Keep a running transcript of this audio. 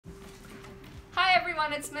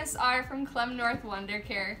everyone, it's Miss R from Clem North Wonder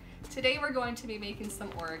Care. Today we're going to be making some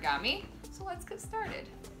origami, so let's get started.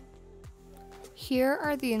 Here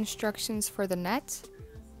are the instructions for the net.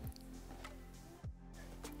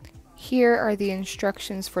 Here are the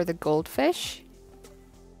instructions for the goldfish.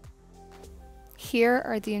 Here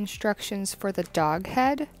are the instructions for the dog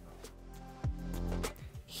head.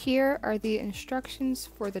 Here are the instructions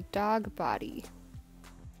for the dog body.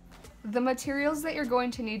 The materials that you're going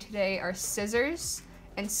to need today are scissors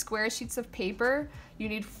and square sheets of paper. You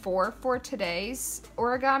need 4 for today's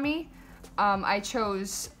origami. I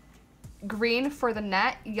chose green for the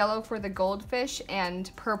net, yellow for the goldfish,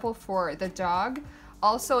 and purple for the dog.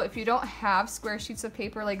 Also, if you don't have square sheets of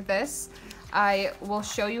paper like this, I will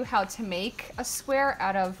show you how to make a square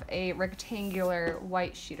out of a rectangular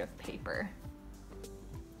white sheet of paper.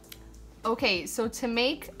 Okay, so to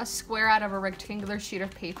make a square out of a rectangular sheet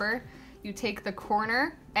of paper, you take the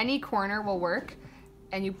corner, any corner will work,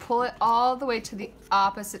 and you pull it all the way to the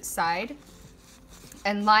opposite side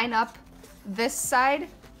and line up this side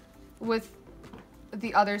with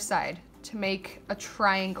the other side to make a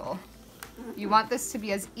triangle. You want this to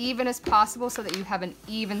be as even as possible so that you have an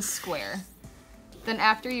even square. Then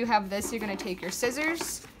after you have this, you're gonna take your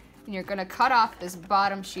scissors and you're gonna cut off this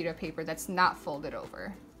bottom sheet of paper that's not folded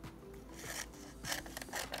over.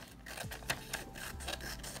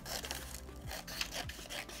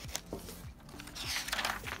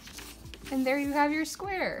 And there you have your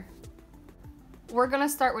square. We're gonna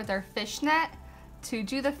start with our fishnet. To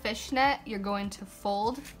do the fishnet, you're going to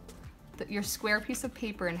fold your square piece of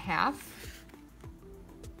paper in half.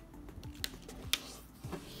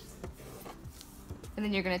 And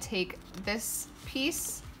then you're gonna take this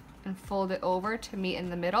piece and fold it over to meet in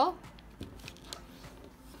the middle.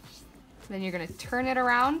 Then you're gonna turn it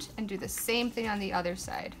around and do the same thing on the other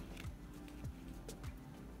side.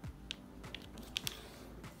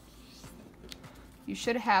 You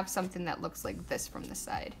should have something that looks like this from the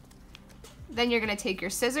side. Then you're gonna take your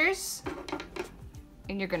scissors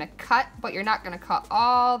and you're gonna cut, but you're not gonna cut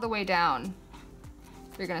all the way down.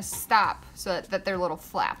 You're gonna stop so that they're little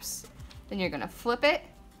flaps. Then you're gonna flip it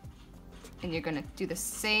and you're gonna do the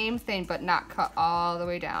same thing but not cut all the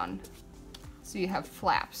way down. So you have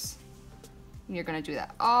flaps. And you're gonna do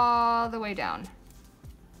that all the way down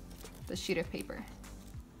the sheet of paper.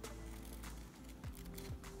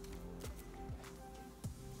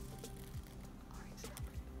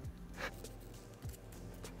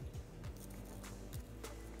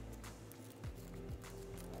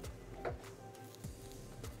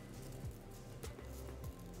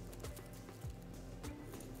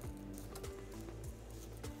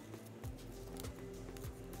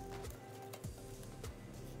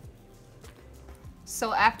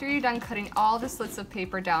 So after you're done cutting all the slits of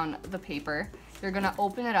paper down the paper, you're gonna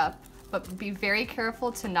open it up, but be very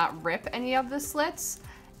careful to not rip any of the slits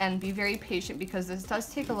and be very patient because this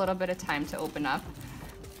does take a little bit of time to open up.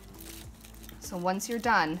 So once you're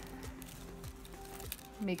done,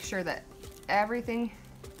 make sure that everything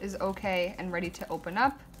is okay and ready to open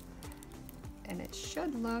up. And it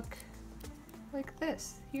should look like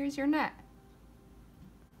this. Here's your net.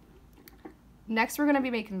 Next, we're gonna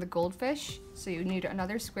be making the goldfish. So you need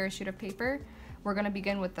another square sheet of paper. We're gonna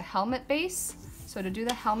begin with the helmet base. So to do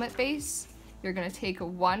the helmet base, you're gonna take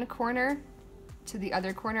one corner to the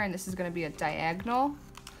other corner, and this is gonna be a diagonal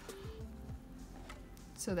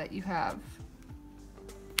so that you have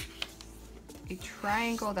a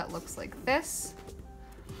triangle that looks like this.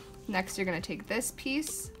 Next, you're gonna take this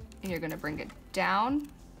piece and you're gonna bring it down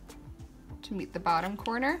to meet the bottom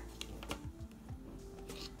corner.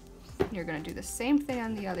 You're gonna do the same thing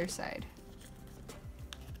on the other side.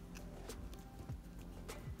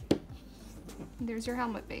 And there's your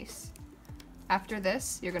helmet base. After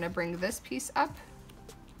this, you're gonna bring this piece up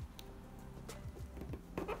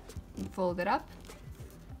and fold it up.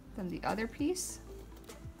 Then the other piece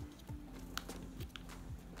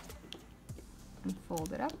and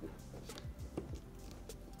fold it up.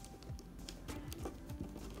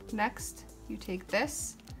 Next, you take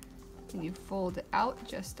this and you fold it out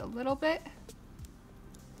just a little bit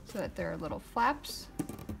so that there are little flaps.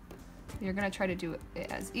 You're gonna try to do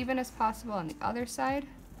it as even as possible on the other side.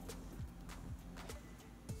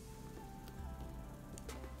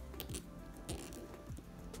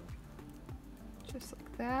 Just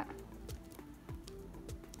like that.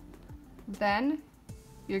 Then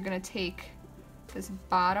you're gonna take this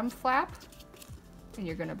bottom flap and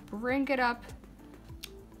you're gonna bring it up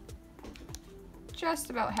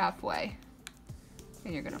just about halfway,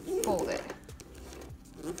 and you're gonna fold it.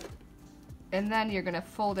 And then you're gonna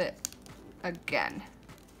fold it again.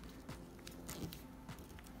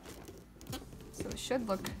 So it should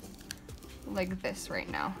look like this right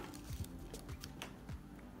now.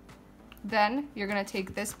 Then you're gonna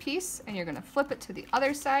take this piece and you're gonna flip it to the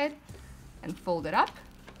other side and fold it up.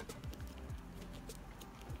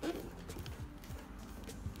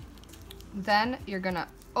 Then you're gonna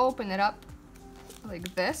open it up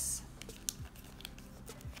like this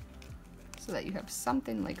so that you have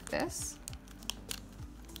something like this.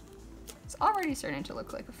 It's already starting to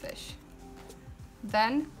look like a fish.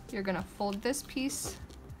 Then you're gonna fold this piece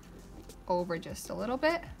over just a little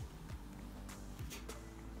bit.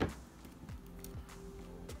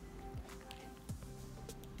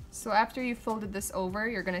 So after you folded this over,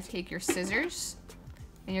 you're gonna take your scissors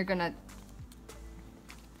and you're gonna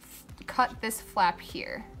cut this flap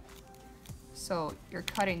here. So you're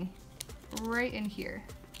cutting right in here.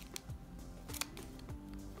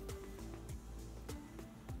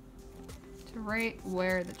 To right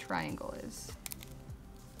where the triangle is.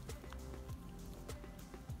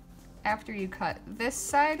 After you cut this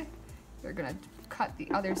side, you're gonna cut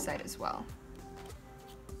the other side as well.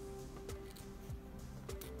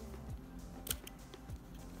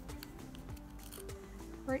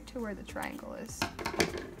 Right to where the triangle is.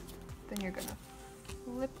 Then you're gonna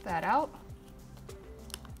flip that out.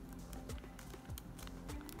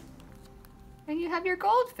 And you have your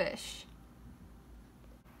goldfish.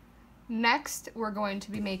 Next, we're going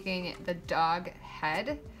to be making the dog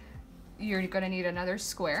head. You're gonna need another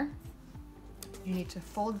square. You need to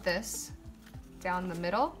fold this down the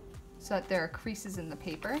middle so that there are creases in the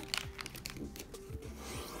paper.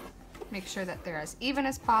 Make sure that they're as even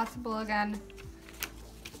as possible again.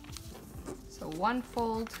 So one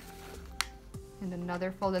fold and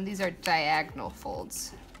another fold, and these are diagonal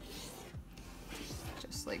folds.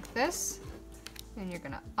 Just like this. And you're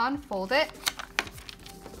gonna unfold it.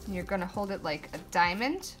 And you're gonna hold it like a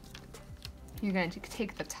diamond. You're gonna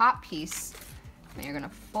take the top piece and you're gonna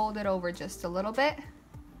fold it over just a little bit.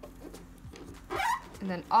 And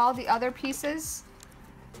then all the other pieces,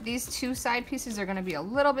 these two side pieces are gonna be a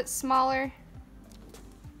little bit smaller.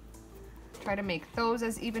 Try to make those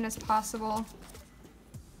as even as possible.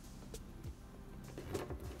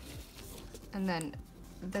 And then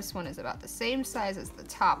this one is about the same size as the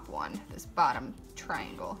top one, this bottom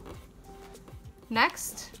triangle.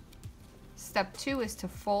 Next, step 2 is to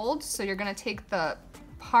fold. So you're gonna take the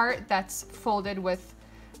part that's folded with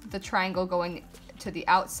the triangle going to the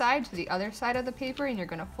outside, to the other side of the paper, and you're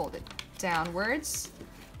gonna fold it downwards,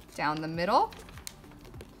 down the middle,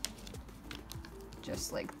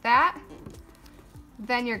 just like that.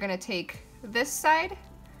 Then you're gonna take this side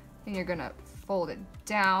and you're gonna fold it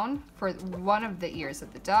down for one of the ears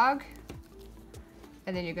of the dog.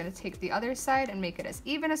 And then you're gonna take the other side and make it as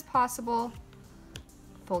even as possible.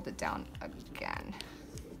 Fold it down again.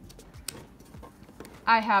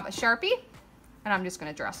 I have a Sharpie and I'm just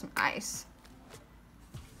gonna draw some eyes.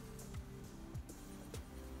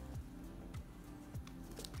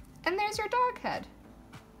 And there's your dog head.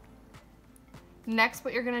 Next,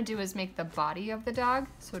 what you're gonna do is make the body of the dog.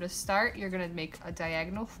 So to start, you're gonna make a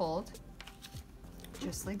diagonal fold,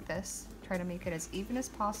 just like this. Try to make it as even as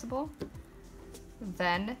possible.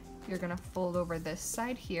 Then you're gonna fold over this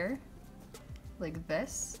side here, like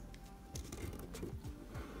this.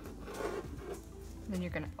 Then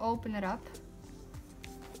you're gonna open it up,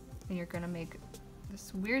 and you're gonna make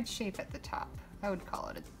this weird shape at the top. I would call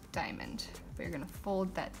it a diamond, but you're gonna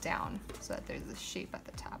fold that down so that there's a shape at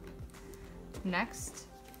the top. Next,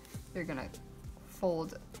 you're gonna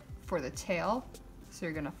fold for the tail. So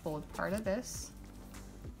you're gonna fold part of this,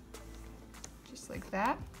 just like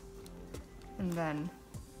that. And then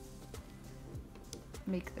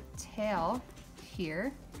make the tail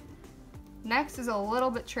here. Next is a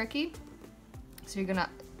little bit tricky. So you're gonna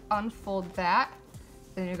unfold that.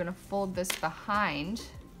 Then you're gonna fold this behind.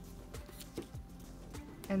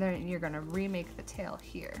 And then you're gonna remake the tail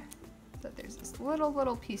here. So that there's this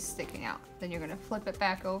little piece sticking out. Then you're gonna flip it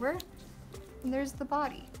back over, and there's the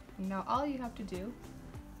body. And now all you have to do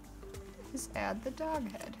is add the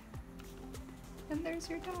dog head. And there's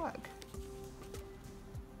your dog.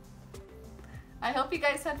 I hope you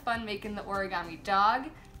guys had fun making the origami dog,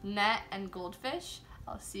 net, and goldfish.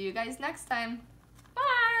 I'll see you guys next time.